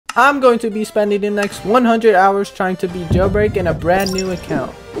I'm going to be spending the next 100 hours trying to beat Jailbreak in a brand new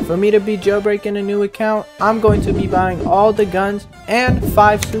account. For me to beat Jailbreak in a new account, I'm going to be buying all the guns and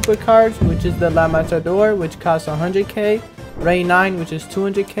 5 supercars, which is the La Matador, which costs 100k, Ray 9, which is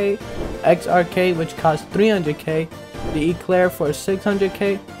 200k, XRK, which costs 300k, the Eclair for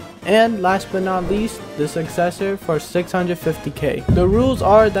 600k, and last but not least, the successor for 650k. The rules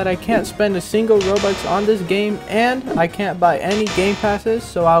are that I can't spend a single Robux on this game and I can't buy any game passes,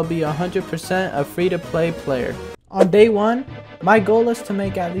 so I'll be 100% a free-to-play player. On day 1, my goal is to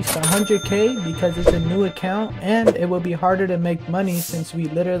make at least 100k because it's a new account and it will be harder to make money since we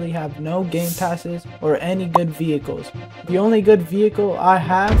literally have no game passes or any good vehicles. The only good vehicle I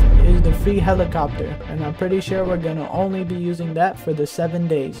have is the free helicopter, and I'm pretty sure we're gonna only be using that for the 7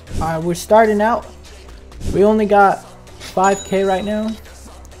 days. Alright, we're starting out. We only got 5k right now,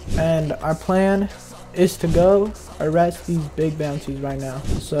 and our plan is to go arrest these big bounties right now.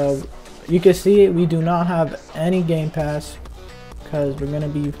 So you can see we do not have any game pass because we're gonna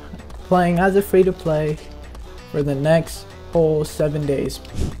be playing as a free-to-play for the next whole 7 days.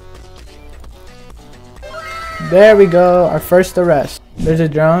 There we go, our first arrest. There's a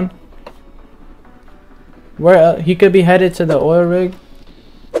drone. Where he could be headed to the oil rig.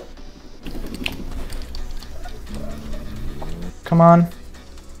 Come on.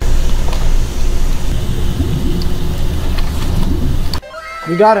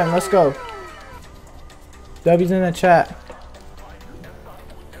 We got him, let's go. W's in the chat.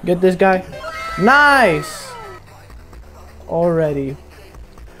 Get this guy. Nice! Already.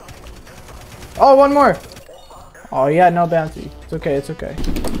 Oh, one more. Oh, yeah, no bounty. It's okay, it's okay.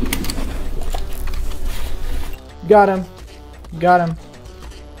 Got him. Got him.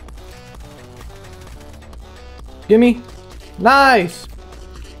 Gimme. Nice!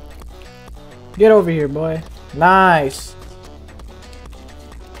 Get over here, boy. Nice.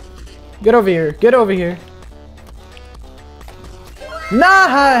 Get over here. Get over here.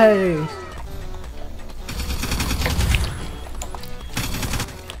 Nice!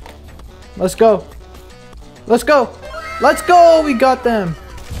 Let's go. Let's go. Let's go. We got them.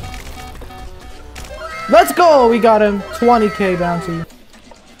 Let's go. We got him. 20k bounty.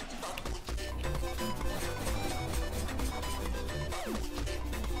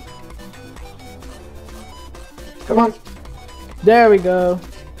 Come on. There we go.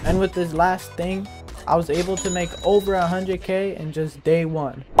 And with this last thing, I was able to make over 100k in just day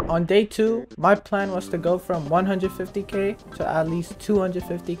 1. On day 2, my plan was to go from 150k to at least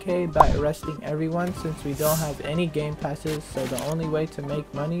 250k by arresting everyone since we don't have any game passes, so the only way to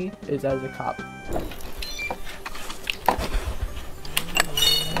make money is as a cop.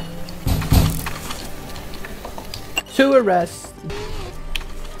 Two arrests.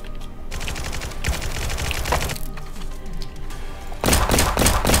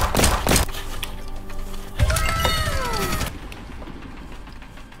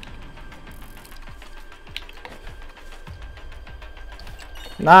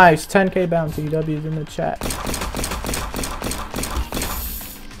 Nice, 10k bounty. W's in the chat.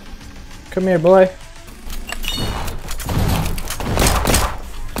 Come here, boy.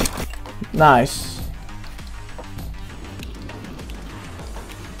 Nice.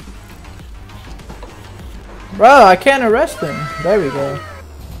 Bro, I can't arrest him. There we go.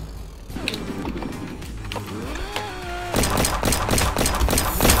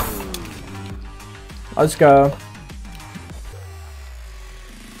 Let's go.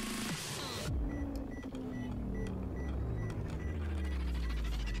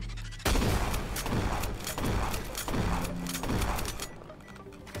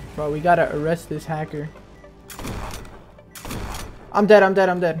 Bro, we gotta arrest this hacker. I'm dead, I'm dead,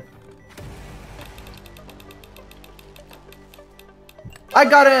 I'm dead. I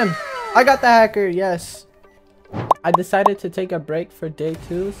got him! I got the hacker, yes. I decided to take a break for day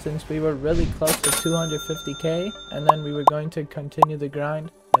 2 since we were really close to 250k, and then we were going to continue the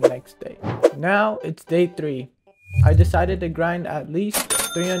grind the next day. Now it's day 3. I decided to grind at least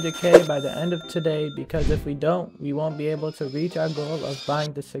 300k by the end of today because if we don't, we won't be able to reach our goal of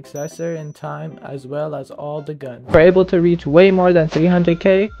buying the successor in time as well as all the guns. We're able to reach way more than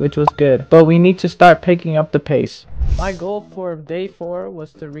 300k, which was good, but we need to start picking up the pace. My goal for day 4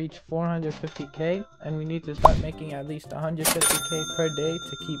 was to reach 450k, and we need to start making at least 150k per day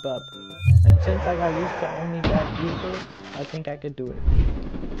to keep up. And since I got used to only bad vehicles, I think I could do it.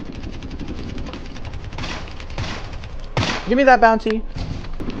 Give me that bounty.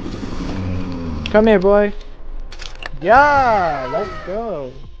 Come here, boy. Yeah, let's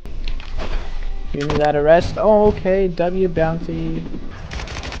go. Give me that arrest. Oh, okay, W bounty.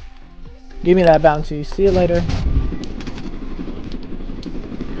 Give me that bounty. See you later.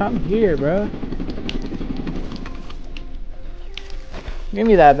 Come here, bro. Give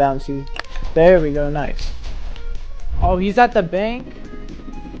me that bouncy. There we go, nice. Oh, he's at the bank?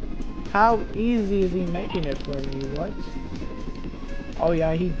 How easy is he making it for me? What? Oh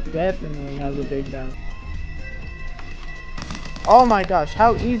yeah, he definitely has a big bounce. Oh my gosh,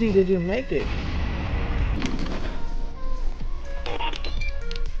 how easy did you make it?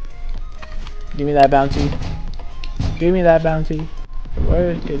 Give me that bouncy. Give me that bouncy.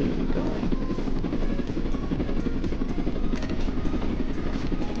 Where did he be going?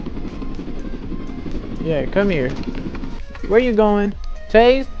 Yeah, come here. Where you going?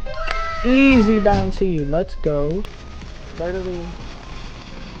 Taze? Easy bouncy. Let's go. Literally.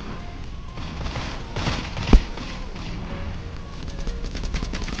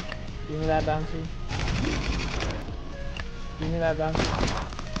 Give me that bouncy. Give me that bouncy.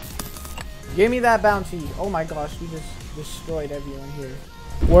 Give me that bouncy. Oh my gosh, we just destroyed everyone here.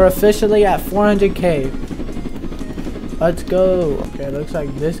 We're officially at 400k. Let's go. Okay, looks like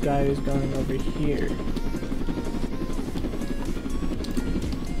this guy is going over here.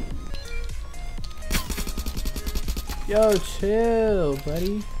 Yo, chill,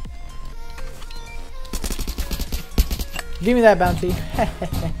 buddy. Give me that bouncy.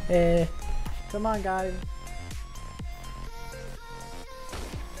 Come on, guys.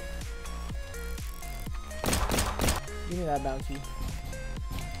 Give me that bouncy.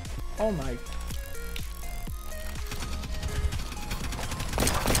 Oh my.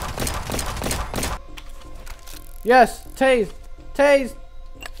 Yes, Taze. Taze.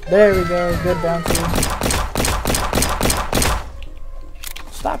 There we go. Good bouncy.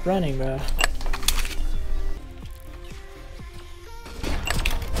 Stop running, bro.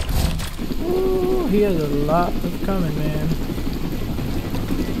 Ooh, he has a lot of coming, man.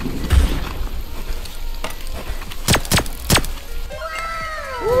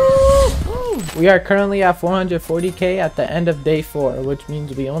 We are currently at 440k at the end of day 4, which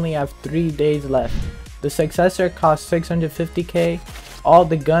means we only have 3 days left. The successor costs 650k, all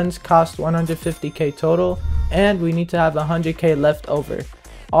the guns cost 150k total, and we need to have 100k left over.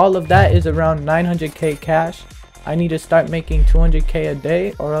 All of that is around 900k cash. I need to start making 200k a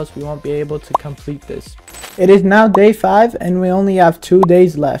day or else we won't be able to complete this. It is now day 5 and we only have 2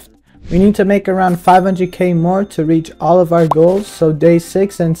 days left. We need to make around 500k more to reach all of our goals, so day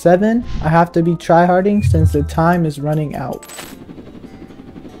 6 and 7 I have to be tryharding since the time is running out.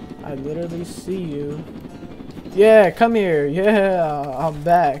 I literally see you. Yeah, come here. Yeah, I'm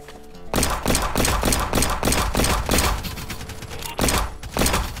back.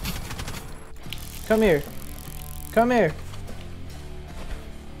 Come here. Come here.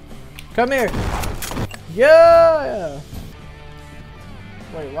 Come here. Yeah!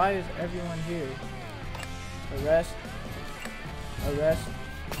 Wait, why is everyone here? Arrest. Arrest.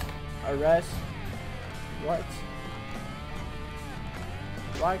 Arrest. What?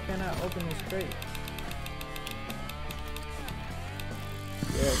 Why can't I open this crate?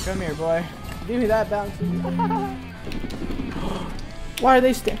 Yeah, come here, boy. Give me that bouncy. Why are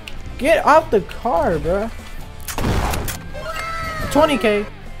they standing? Get out the car, bro. 20k.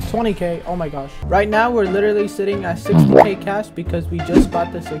 20k. Oh my gosh. Right now we're literally sitting at 60k cash because we just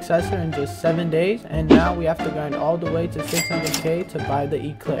bought the successor in just 7 days, and now we have to grind all the way to 600k to buy the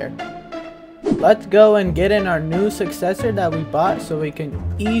eclair. Let's go and get in our new successor that we bought so we can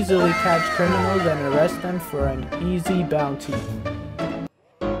easily catch criminals and arrest them for an easy bounty.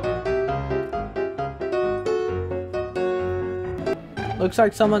 Looks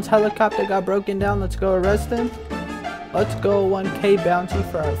like someone's helicopter got broken down. Let's go arrest him. Let's go 1k bounty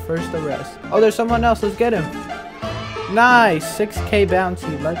for our first arrest. Oh, there's someone else. Let's get him. Nice. 6k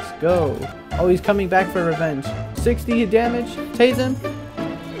bounty. Let's go. Oh, he's coming back for revenge. 60 damage. Tase him.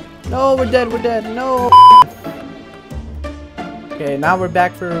 No, we're dead. We're dead. No. Okay, now we're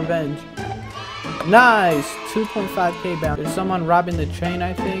back for revenge. Nice. 2.5k bounty. There's someone robbing the train,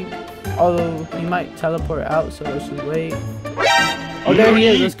 I think. Although he might teleport out, so let's just wait. Oh, there he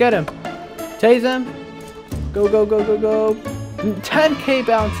is. Let's get him. Tase him. Go, go, go, go, go. 10k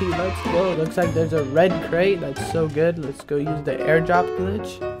bounty. Let's go. Looks like there's a red crate. That's so good. Let's go use the airdrop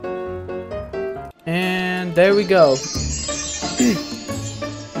glitch. And there we go.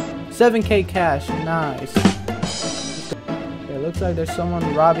 7k cash. Nice. Okay, looks like there's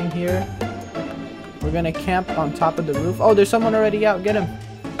someone robbing here. We're gonna camp on top of the roof. Oh, there's someone already out. Get him.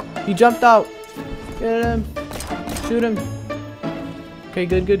 He jumped out. Get him. Shoot him. Okay,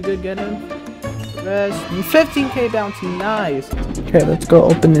 good, good, good. Get him. Rest. 15k bounty. Nice. Okay, let's go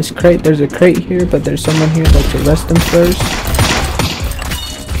open this crate. There's a crate here, but there's someone here. Let's arrest him first.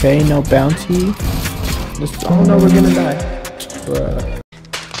 Okay, no bounty. Oh no, we're gonna die. Bruh.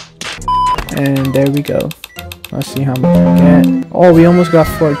 And there we go. Let's see how much we get. Oh, we almost got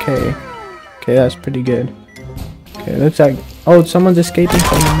 4K. Okay, that's pretty good. Okay, looks like... Oh, someone's escaping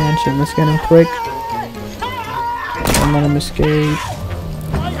from the mansion. Let's get him quick. Don't let him escape.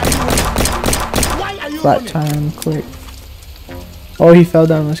 Flat time, quick. Oh, he fell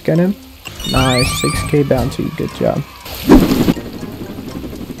down. Let's get him. Nice, 6K bounty. Good job.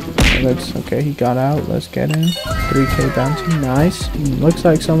 Okay, he got out. Let's get him. 3K bounty. Nice. Looks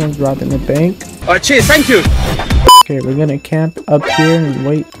like someone's robbing the bank. Oh, cheers, thank you. Okay, we're gonna camp up here and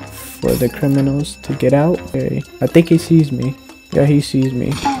wait for the criminals to get out. Okay, I think he sees me. Yeah, he sees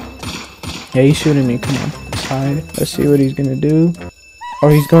me. Yeah, he's shooting me. Come on, let's hide. Let's see what he's gonna do. Oh,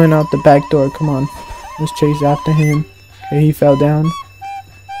 he's going out the back door. Come on, let's chase after him. Okay, he fell down.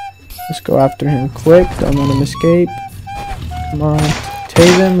 Let's go after him quick. Don't let him escape. Come on,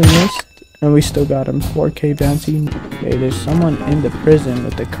 tase him. We missed, and we still got him. 4K bounty. Okay, there's someone in the prison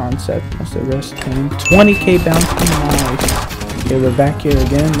with the concept. Let's arrest him. 20K bounty. Nice. Okay, we're back here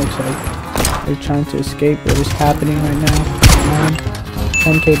again. Looks like they're trying to escape. What is happening right now? Come on.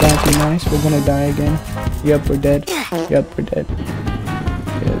 10K bounty. Nice. We're gonna die again. Yep, we're dead. Yep, we're dead.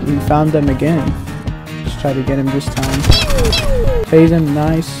 Okay, we found them again. Let's try to get him this time. Tase him.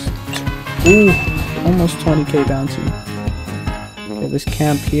 Nice. Ooh, almost 20K bounty. Okay, let's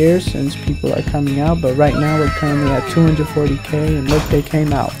camp here since people are coming out, but right now we're currently at 240K, and look, they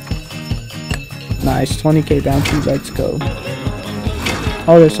came out. Nice, 20K bounty. Let's go.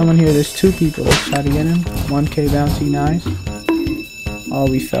 Oh, there's someone here. There's 2 people. Let's try to get him. 1K bounty. Nice. Oh,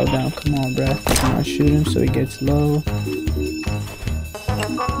 we fell down. Come on, bruh. Come on, shoot him so he gets low.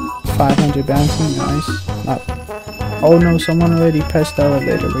 500 bounty. Nice. Oh no, someone already pressed the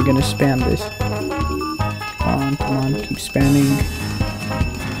elevator. We're gonna spam this. Come on, keep spamming.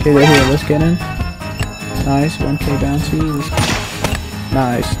 Okay, they're here. Let's get in. Nice, 1K bounty.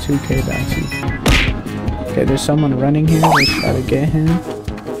 Nice, 2K bounty. Okay, there's someone running here. Let's try to get him.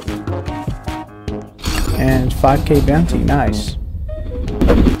 And 5K bounty. Nice.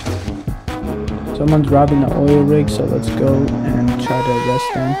 Someone's robbing the oil rig, so let's go and try to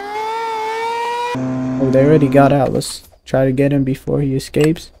arrest them. Oh, they already got out. Let's try to get him before he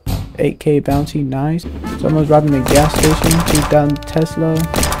escapes. 8K bounty. Nice. Someone's robbing the gas station. Shoot down the Tesla.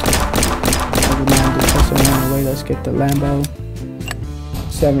 Never mind, the Tesla ran away. Let's get the Lambo.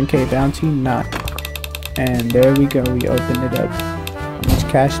 7K bounty. Not. And there we go. We opened it up. How much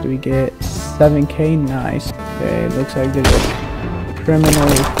cash do we get? 7K. Nice. Okay, looks like there's a criminal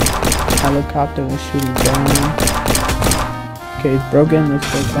helicopter was shooting down. Okay, it's broken. Let's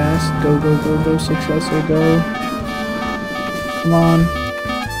go fast. Go, go, go, go. 6 less will go. Come on.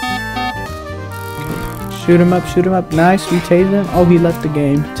 Okay. Shoot him up, shoot him up. Nice, we tased him. Oh, he left the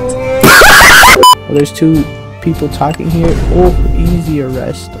game. Oh, there's 2 people talking here. Oh, easy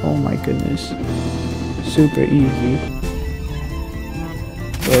arrest. Oh my goodness. Super easy.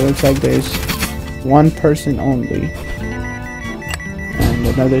 So it looks like there's 1 person only. And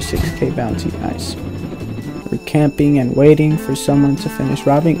another 6K bounty. Nice. We're camping and waiting for someone to finish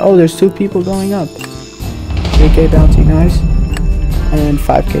robbing. Oh, there's 2 people going up. 3K bounty. Nice. And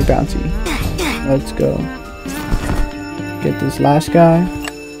 5K bounty. Let's go. Get this last guy.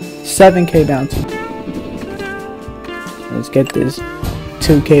 7K bounty. Let's get this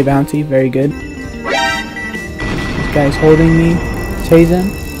 2K bounty. Very good. This guy's holding me. Tase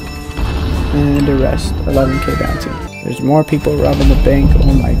him. And arrest. 11K bounty. There's more people robbing the bank.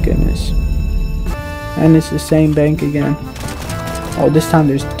 Oh my goodness. And it's the same bank again. Oh, this time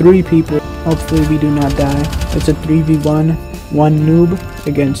there's 3 people. Hopefully we do not die. It's a 3v1. 1 noob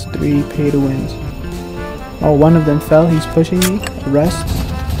against 3 pay-to-wins. Oh, one of them fell. He's pushing me. Arrest.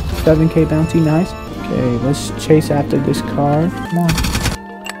 7K bounty. Nice. Okay, let's chase after this car. Come on.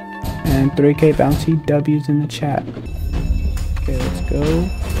 And 3K bounty. W's in the chat. Okay, let's go.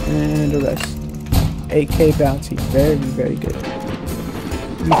 And arrest. 8K bounty. Very, very good.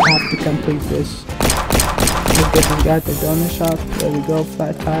 We have to complete this. Let's get this guy at the donut shop. There we go.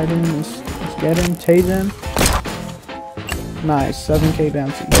 Flat tired him. Let's get him. Tase him. Nice. 7K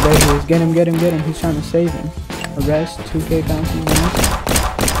bounty. Oh, there he is. Get him, get him, get him. He's trying to save him. Arrest. 2K bounty. Nice.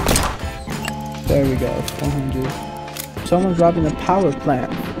 There we go. 400. Someone's robbing the power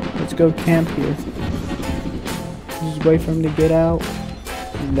plant. Let's go camp here. Just wait for him to get out.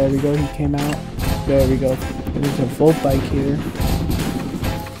 And there we go. He came out. There we go. There's a Volt bike here.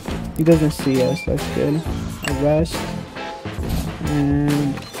 He doesn't see us. That's good. Arrest.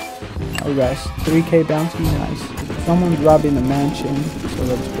 And arrest. 3K bounty. Nice. Someone's robbing the mansion. So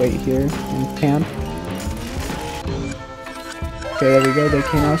let's wait here and camp. Okay, there we go. They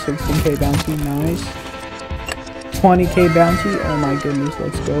came out. 16K bounty. Nice. 20k bounty. Oh my goodness,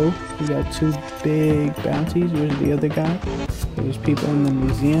 let's go. We got 2 big bounties. Where's the other guy? There's people in the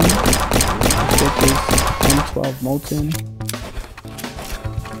museum. Let's get this M12 molten.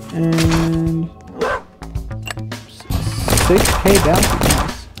 And 6k bounty.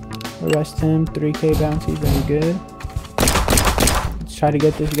 Nice. Arrest him. 3k bounty. Very good. Let's try to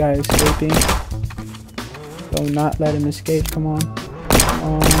get this guy escaping. Do not let him escape. Come on.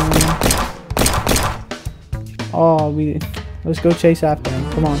 Oh, let's go chase after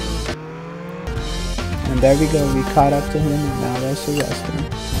him. Come on. And there we go. We caught up to him, and now let's arrest him.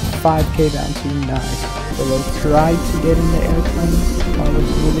 5k bounty. Nice. So let's try to get in the airplane while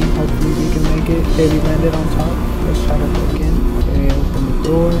it's moving. Hopefully we can make it. Okay, we landed on top. Let's try to break in. Okay, open the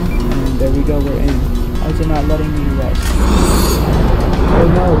door, and there we go. We're in. Why is it not letting me rest? Oh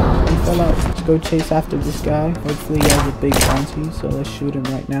no, he fell out. Let's go chase after this guy. Hopefully he has a big bounty, so let's shoot him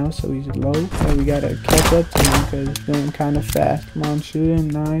right now so he's low. So we gotta catch up to him because he's going kind of fast. Come on, shoot him.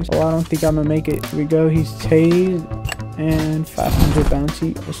 Nice. Oh, I don't think I'm gonna make it. Here we go. He's tased and 500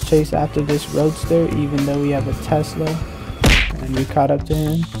 bounty. Let's chase after this roadster even though we have a Tesla. And we caught up to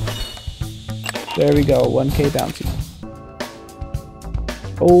him. There we go. 1k bounty.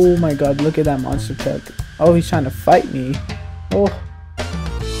 Oh my god, look at that monster truck. Oh, he's trying to fight me. Oh.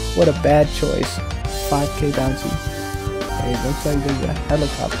 What a bad choice. 5k bounty. Okay, it looks like there's a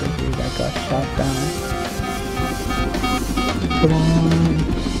helicopter here that got shot down. Come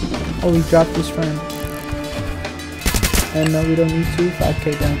on. Oh, he dropped his friend. And no, we don't need to. 5k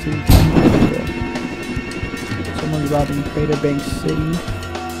bounty. Someone's robbing Crater Bank City.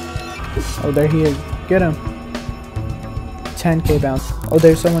 Oh, there he is. Get him. 10k bounty. Oh,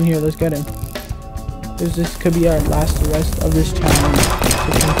 there's someone here. Let's get him. This could be our last arrest of this challenge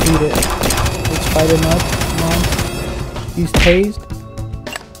to complete it. Let's fight him up. Come on. He's tased.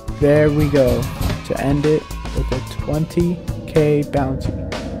 There we go. To end it with a 20k bounty.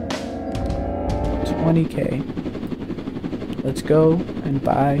 20k. Let's go and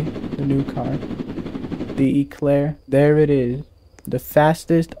buy the new car. The Eclair. There it is. The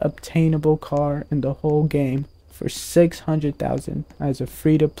fastest obtainable car in the whole game for 600,000 as a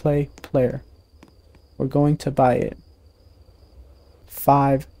free-to-play player. We're going to buy it.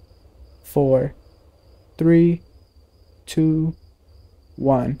 5, 4, 3, 2,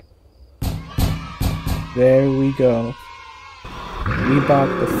 1. There we go. We bought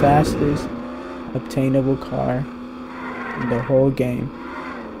the fastest obtainable car in the whole game.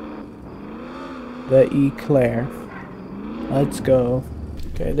 The Eclair. Let's go.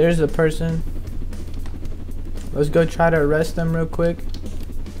 Okay, there's the person. Let's go try to arrest them real quick.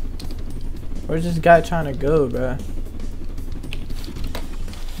 Where's this guy trying to go, bruh?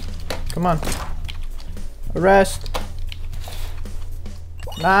 Come on. Arrest.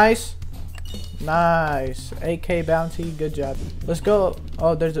 Nice. Nice. 8k bounty. Good job. Let's go.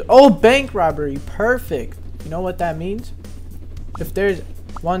 Oh, there's a... Oh, bank robbery. Perfect. You know what that means? If there's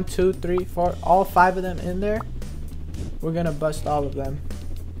 1, 2, 3, 4, all 5 of them in there, we're gonna bust all of them.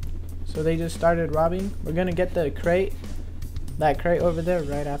 So they just started robbing. We're gonna get the crate. That crate over there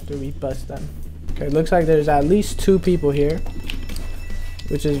right after we bust them. Okay, looks like there's at least 2 people here,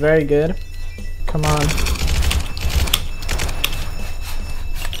 which is very good. Come on.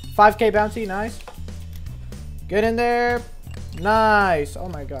 5k bounty, nice. Get in there. Nice. Oh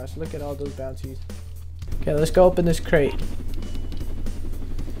my gosh, look at all those bounties. Okay, let's go open this crate.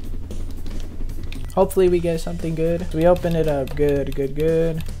 Hopefully we get something good. We open it up. Good, good,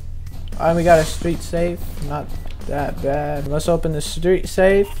 good. And we got a street safe. Not that bad. Let's open the street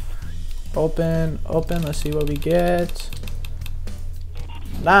safe. Open. Let's see what we get.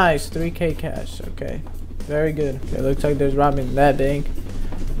 Nice. 3k cash. Okay. Very good. It looks like there's robbing that bank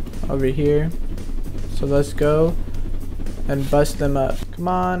over here. So let's go and bust them up. Come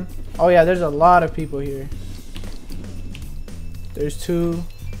on. Oh yeah, there's a lot of people here. There's 2,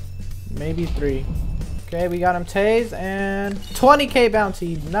 maybe 3. Okay, we got him tased and 20k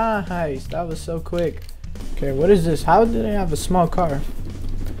bounty. Nice. That was so quick. Okay, what is this? How did I have a small car?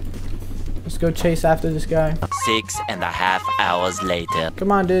 Let's go chase after this guy. 6.5 hours later.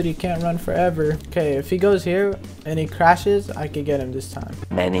 Come on, dude. You can't run forever. Okay, if he goes here and he crashes, I could get him this time.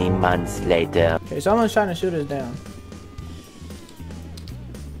 Many months later. Okay, someone's trying to shoot us down.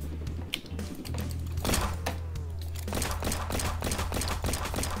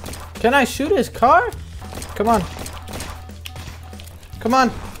 Can I shoot his car? Come on. Come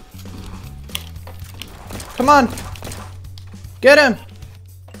on. Come on. Get him.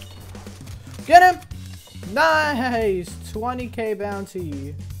 Get him. Nice. 20k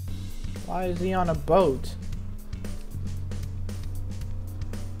bounty. Why is he on a boat?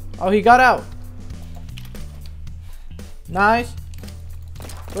 Oh, he got out. Nice.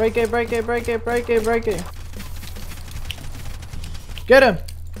 Break it, break it, break it, break it, break it. Get him.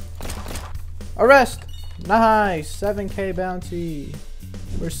 Arrest. Nice. 7K bounty.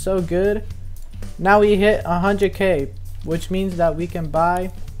 We're so good. Now we hit 100K, which means that we can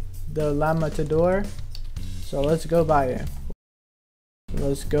buy the La Matador. So let's go buy it.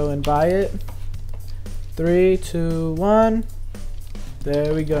 Let's go and buy it. 3, 2, 1.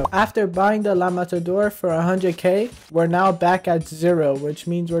 There we go. After buying the La Matador for 100K, we're now back at 0, which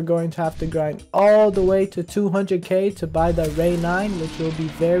means we're going to have to grind all the way to 200K to buy the Ray 9, which will be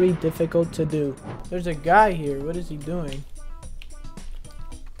very difficult to do. There's a guy here. What is he doing?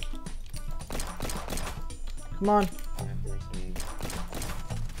 Come on.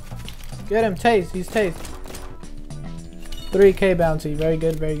 Get him. Tase. He's tased. 3K bounty. Very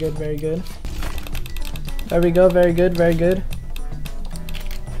good, very good, very good. There we go. Very good, very good.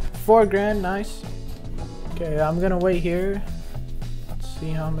 4 grand. Nice. Okay, I'm gonna wait here. Let's see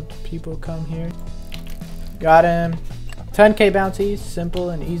how much people come here. Got him. 10K bounty.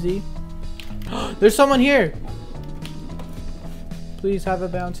 Simple and easy. There's someone here. Please have a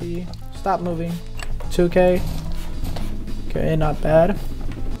bounty. Stop moving. 2K. Okay, not bad.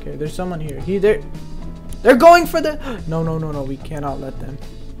 Okay, there's someone here. They're going for the... No, no, no, no. We cannot let them.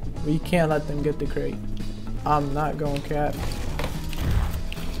 We can't let them get the crate. I'm not going cat.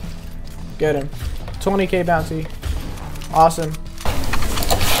 Get him. 20K bounty. Awesome.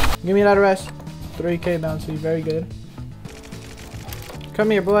 Give me that arrest. 3K bounty. Very good. Come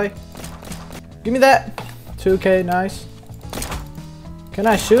here, boy. Give me that. 2K. Nice. Can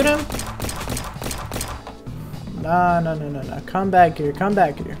I shoot him? Nah, no, no, no, no. Come back here. Come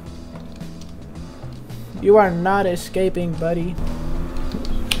back here. You are not escaping, buddy.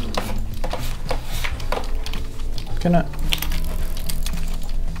 Can I?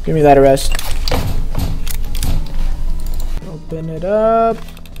 Give me that arrest. Open it up.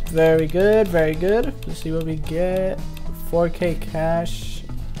 Very good, very good. Let's see what we get. 4K cash.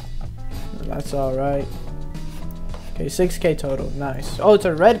 That's alright. Okay, 6K total. Nice. Oh, it's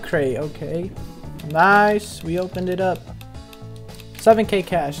a red crate. Okay. Nice. We opened it up. 7K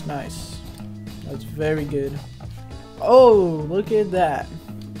cash. Nice. That's very good. Oh, look at that.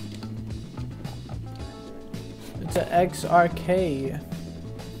 It's an XRK.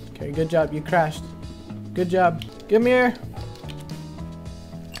 Okay, good job. You crashed. Good job. Give me here.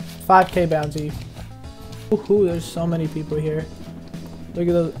 5K bounty. Ooh, there's so many people here. Look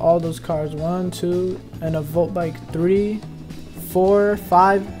at those, all those cars. 1, 2, and a Volt Bike. 3, 4,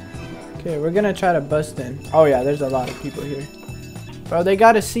 5. Okay, we're gonna try to bust in. Oh yeah, there's a lot of people here. Bro, they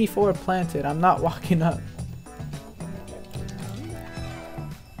got a C4 planted. I'm not walking up.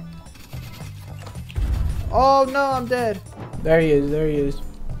 Oh no, I'm dead. There he is, there he is.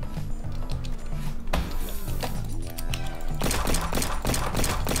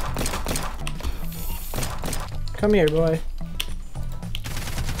 Come here, boy.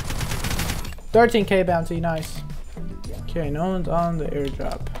 13K bounty, nice. Okay, no one's on the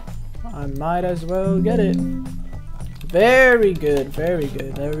airdrop. I might as well get it. Very good, very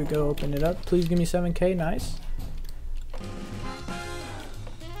good. There we go, open it up. Please give me 7K, nice.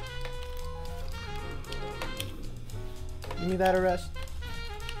 Give me that arrest.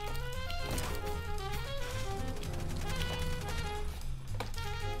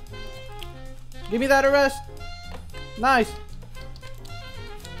 Give me that arrest. Nice.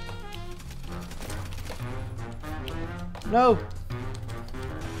 No.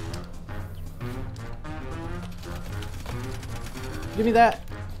 Give me that.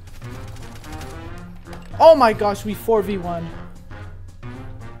 Oh my gosh, we 4v1.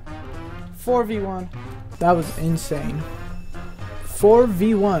 4v1. That was insane.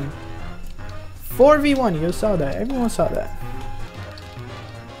 4v1. 4v1. You saw that. Everyone saw that.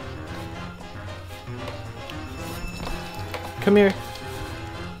 Come here.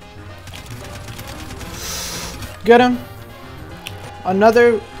 Get him.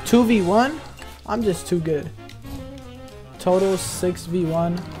 Another 2v1. I'm just too good. Total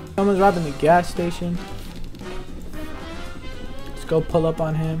 6v1. Someone's robbing the gas station. Let's go pull up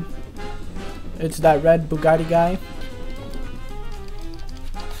on him. It's that red Bugatti guy.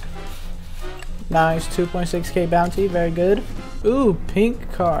 Nice. 2.6K bounty. Very good. Ooh,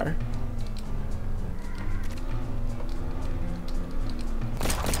 pink car.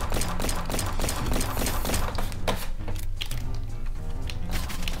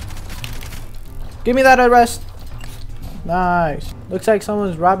 Give me that arrest. Nice. Looks like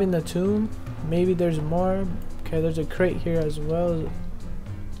someone's robbing the tomb. Maybe there's more. Okay, there's a crate here as well.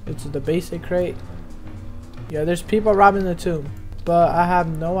 It's the basic crate. Yeah, there's people robbing the tomb, but I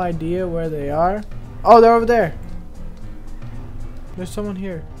have no idea where they are. Oh, they're over there. There's someone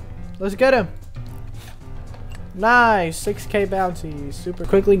here. Let's get him. Nice. 6K bounty. Super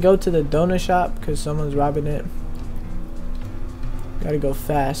quickly go to the donut shop because someone's robbing it. Gotta go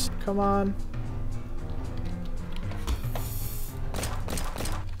fast. Come on.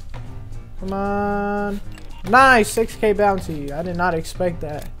 Come on. Nice. 6K bounty. I did not expect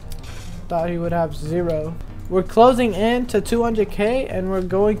that. Thought he would have 0. We're closing in to 200K and we're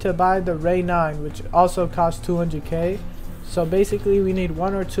going to buy the Ray 9, which also costs 200K. So basically we need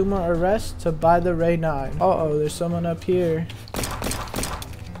 1 or 2 more arrests to buy the Ray 9. Uh-oh, there's someone up here.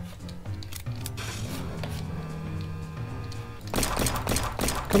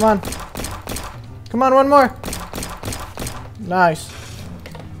 Come on. Come on, 1 more. Nice.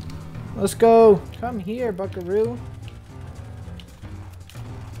 Let's go. Come here, buckaroo.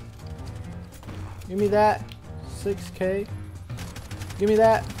 Give me that. 6K. Give me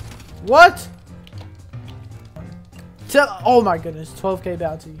that. What? Oh my goodness. 12K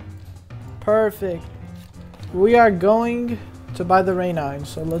bounty. Perfect. We are going to buy the Ray 9.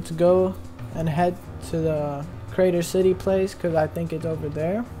 So let's go and head to the Crater City place because I think it's over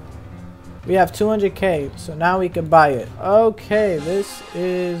there. We have 200K. So now we can buy it. Okay. This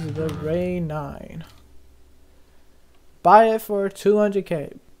is the Ray 9. Buy it for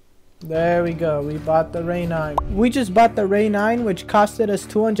 200K. There we go. We bought the Ray 9. We just bought the Ray 9, which costed us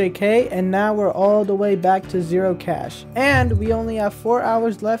 200K, and now we're all the way back to 0 cash. And we only have 4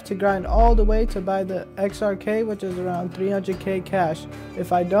 hours left to grind all the way to buy the XRK, which is around 300K cash.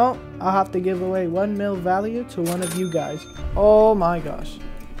 If I don't, I'll have to give away 1 mil value to one of you guys. Oh my gosh.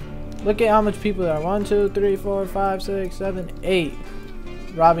 Look at how much people there are. 1, 2, 3, 4, 5, 6, 7, 8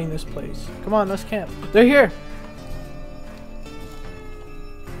 robbing this place. Come on, let's camp. They're here.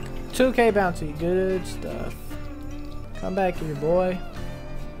 2K bounty, good stuff. Come back here, boy.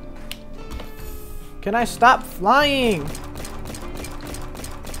 Can I stop flying?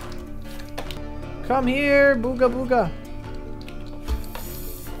 Come here, booga booga.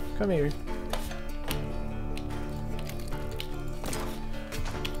 Come here.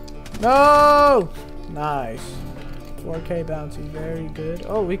 No! Nice. 4K bounty, very good.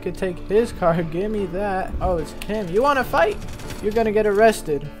 Oh, we could take his car. Give me that. Oh, it's him. You want to fight? You're gonna get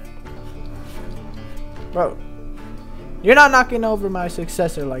arrested. Bro, you're not knocking over my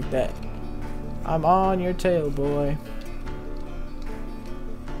successor like that. I'm on your tail, boy.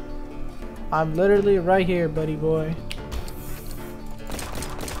 I'm literally right here, buddy boy.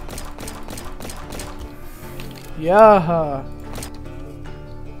 Yeah.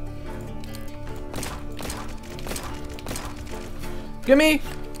 Gimme.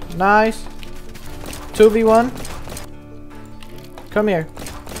 Nice. 2v1. Come here.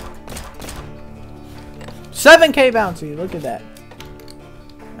 7K bounty. Look at that.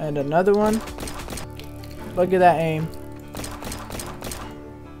 And another one. Look at that aim.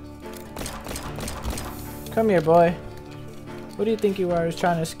 Come here, boy. What do you think you are? Is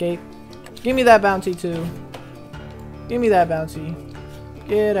trying to escape? Give me that bounty too. Give me that bounty.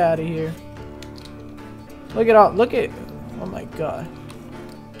 Get out of here. Look at all. Look at. Oh my god.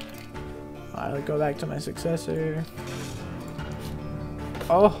 Alright, let's go back to my successor.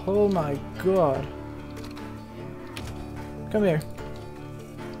 Oh my god. Come here.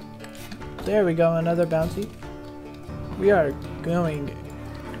 There we go, another bounty. We are going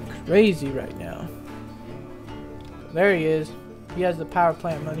crazy right now. There he is. He has the power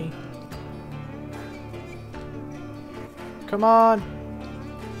plant money. Come on.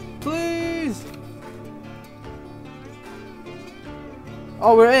 Please.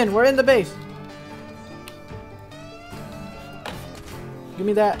 Oh, we're in the base. Give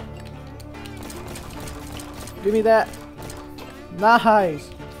me that. Give me that. Nice.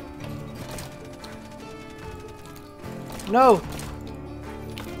 No.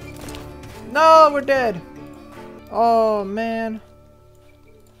 No, we're dead. Oh, man.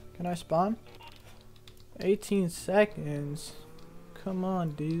 Can I spawn? 18 seconds. Come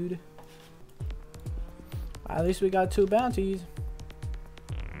on, dude. At least we got 2 bounties.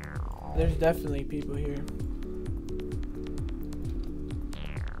 There's definitely people here.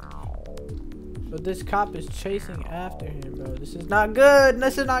 But this cop is chasing after him, bro. This is not good.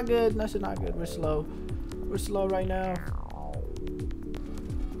 This is not good. This is not good. We're slow. We're slow right now.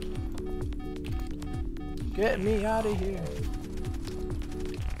 Get me out of here.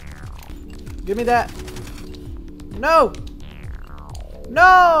 Give me that. No.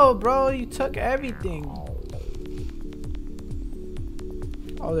 No, bro. You took everything.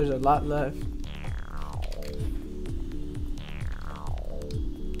 Oh, there's a lot left.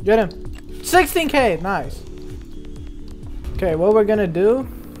 Get him. 16K. Nice. Okay, what we're gonna do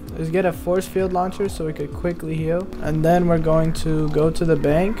is get a force field launcher so we could quickly heal. And then we're going to go to the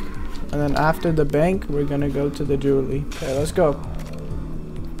bank. And then after the bank, we're gonna go to the jewelry. Okay, let's go.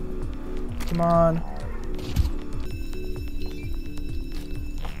 Come on.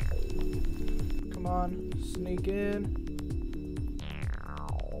 Come on, sneak in.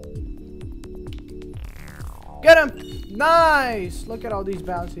 Get him! Nice! Look at all these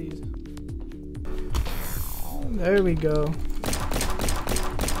bounties. There we go.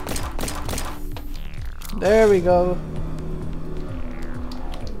 There we go.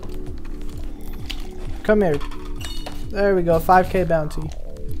 Come here. There we go. 5k bounty.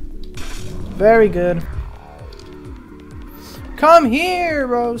 Very good. Come here,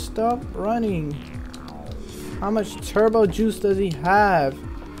 bro. Stop running. How much turbo juice does he have?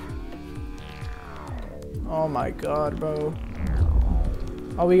 Oh my god, bro.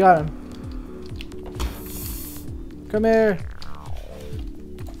 Oh, we got him. Come here.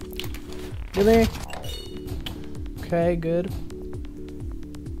 Give me. Okay, good.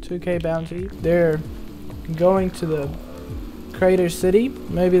 2k bounty. They're going to the Crater City.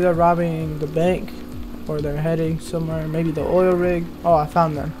 Maybe they're robbing the bank. Or they're heading somewhere. Maybe the oil rig. Oh, I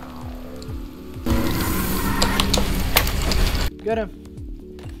found them. Get him.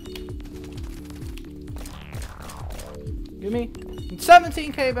 Give me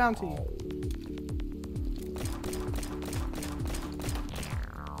 17k bounty.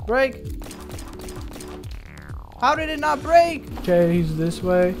 Break. How did it not break? Okay, he's this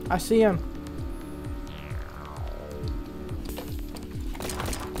way. I see him.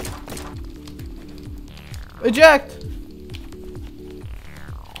 Eject.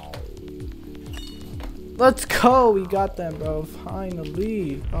 Let's go. We got them, bro.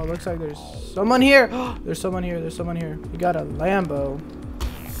 Finally. Oh, looks like there's someone here. There's someone here. There's someone here. We got a Lambo.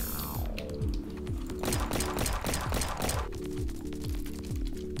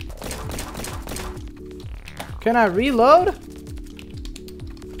 Can I reload?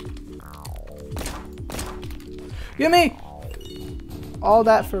 Give me all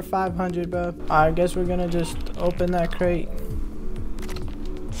that for 500, bro. I guess we're gonna just open that crate.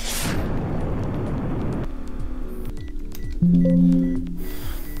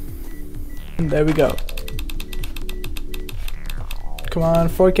 There we go. Come on,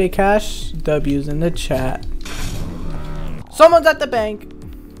 4k cash. W's in the chat. Someone's at the bank.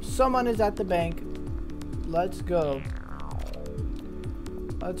 Someone is at the bank. Let's go.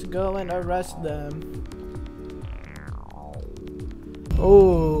 Let's go and arrest them.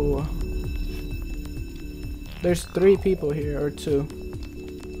 Oh. There's 3 people here, or 2.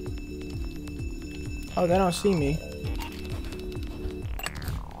 Oh, they don't see me.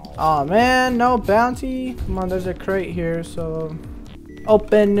 Oh man, no bounty. Come on, there's a crate here, so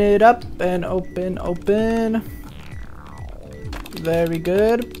open it up and open. Very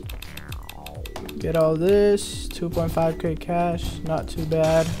good. Get all this. 2.5k cash. Not too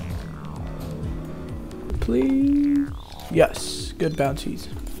bad. Please. Yes. Good bounties.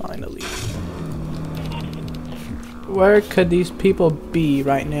 Finally. Where could these people be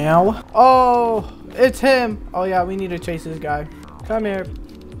right now? Oh, it's him. Oh yeah, we need to chase this guy. Come here.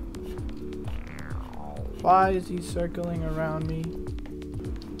 Why is he circling around me?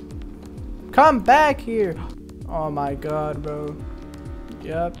 Come back here. Oh my god, bro.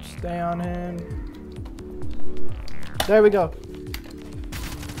 Yep, stay on him. There we go.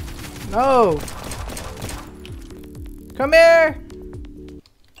 No. Come here.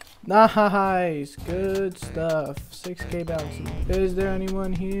 Nice. Good stuff. 6k bounty. Is there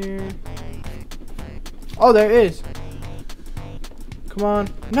anyone here? Oh, there is. Come on.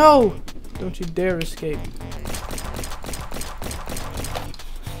 No. Don't you dare escape.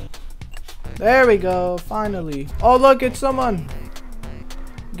 There we go. Finally. Oh, look. It's someone.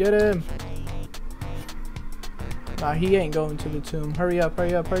 Get him. Nah, he ain't going to the tomb. Hurry up,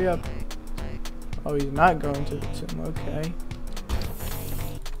 hurry up, hurry up. Oh, he's not going to the tomb. Okay.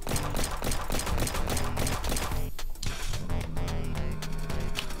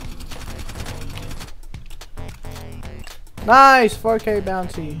 Nice! 4k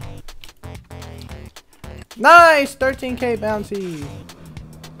bounty. Nice! 13k bounty.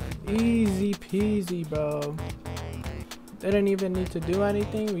 Easy peasy, bro. Didn't even need to do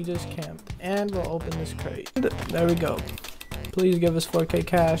anything. We just camped. And we'll open this crate. There we go. Please give us 4k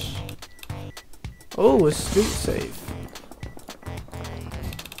cash. Oh, a street safe.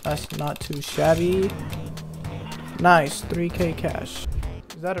 That's not too shabby. Nice. 3k cash.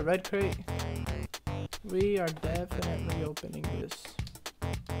 Is that a red crate? We are definitely opening this.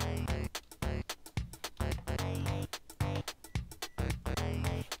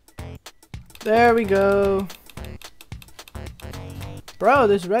 There we go. Bro,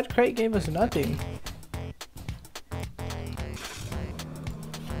 this red crate gave us nothing.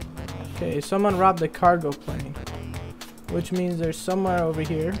 Okay, someone robbed the cargo plane, which means there's somewhere over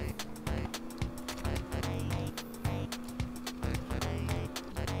here.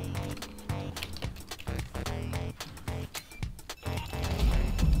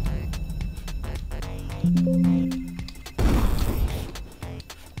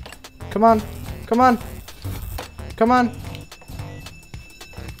 Come on, come on, come on,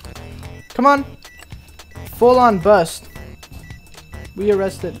 come on. Full on bust. We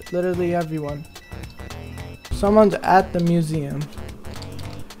arrested literally everyone. Someone's at the museum.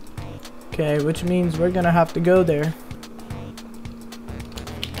 Okay, which means we're gonna have to go there.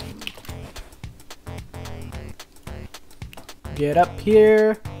 Get up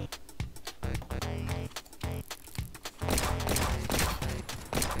here.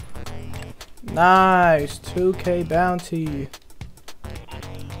 Nice, 2K bounty.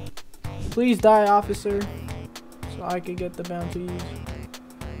 Please die, officer, so I can get the bounties.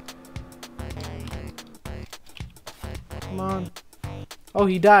 Come on. Oh,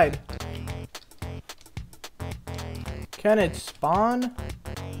 he died. Can it spawn?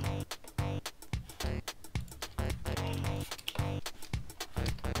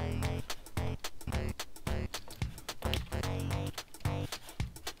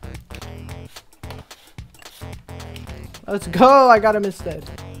 Let's go! I got him instead.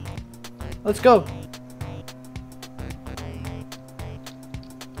 Let's go!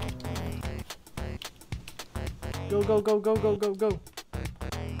 Go, go, go, go, go, go, go.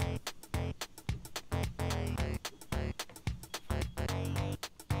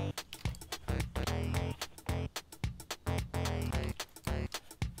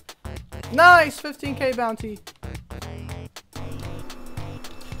 Nice! 15K bounty.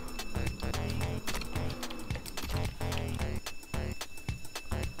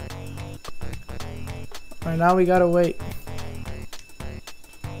 Alright, now we gotta wait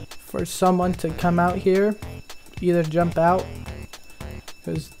for someone to come out here. Either jump out,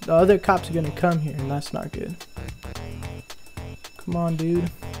 because the other cops are gonna come here and that's not good. Come on,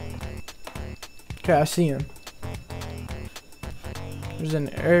 dude. Okay, I see him. There's an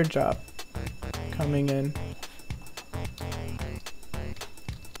airdrop coming in.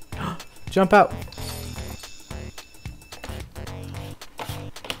 Jump out.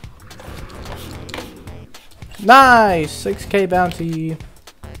 Nice! 6K bounty.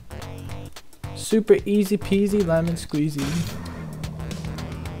 Super easy peasy lemon squeezy.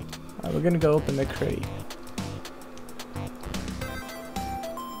 Alright, we're gonna go open the crate.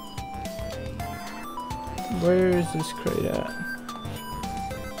 Where is this crate at?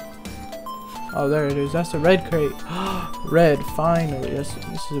 Oh, there it is. That's a red crate. Red, finally. This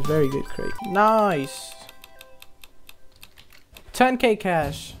is a very good crate. Nice! 10K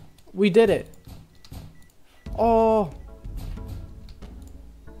cash. We did it. Oh,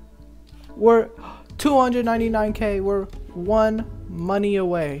 we're 299K. We're one money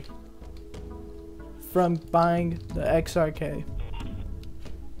away from buying the XRK.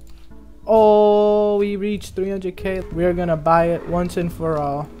 Oh, we reached 300K. We're gonna buy it once and for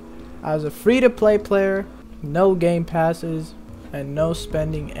all. As a free-to-play player, no game passes and no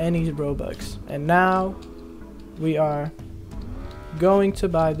spending any Robux. And now we are going to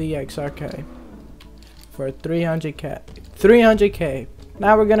buy the XRK for 300K. 300K.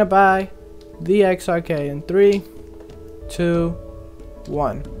 Now we're gonna buy the XRK in 3, 2,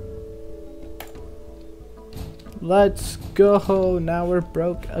 1. Let's go. Now we're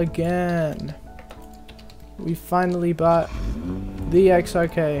broke again. We finally bought the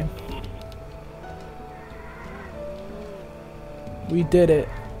XRK. We did it.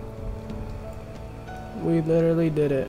 We literally did it.